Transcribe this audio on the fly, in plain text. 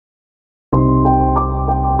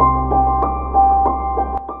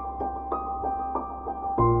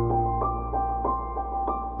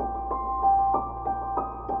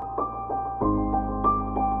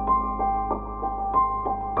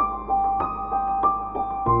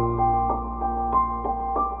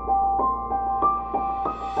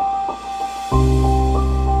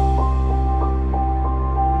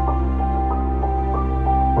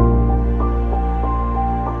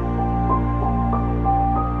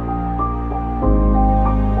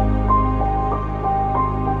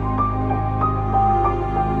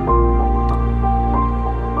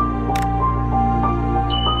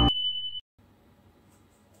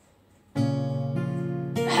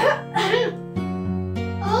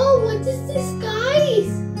The sky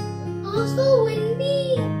is also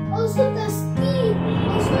windy, also dusty,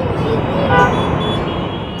 also raining.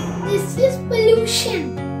 This is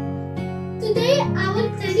pollution. Today I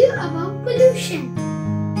will tell you about pollution.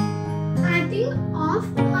 Adding of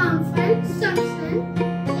harmful substance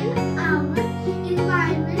in our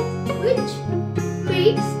environment which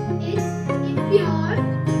makes it impure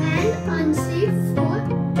and unsafe for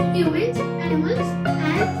humans, animals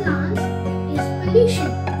and plants is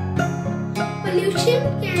pollution. Pollution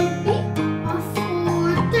can be of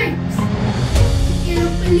four types: air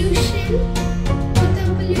pollution, water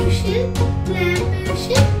pollution, land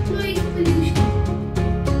pollution, noise pollution.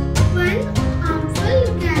 When harmful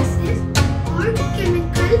gases or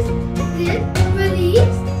chemicals get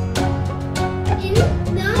released in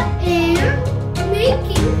the air,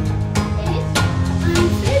 making it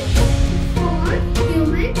unfit for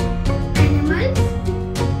humans, animals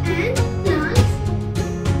and plants,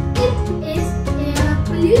 it is air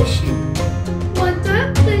pollution. Water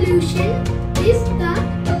pollution is the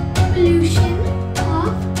pollution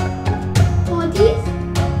of bodies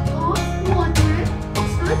of water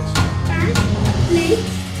such as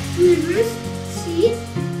lakes, rivers, seas,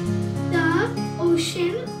 the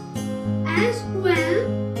ocean, as well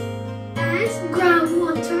as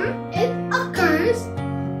groundwater. It occurs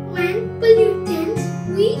when pollutants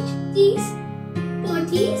reach these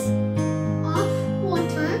bodies of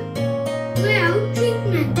water without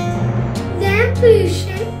treatment. Land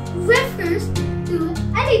pollution refers to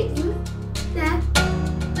anything that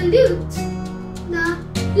pollutes the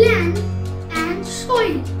land and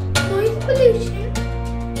soil. Noise pollution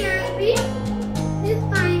can be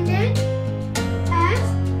defined as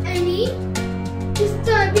any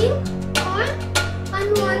disturbing or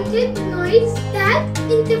unwanted noise that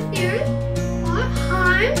interferes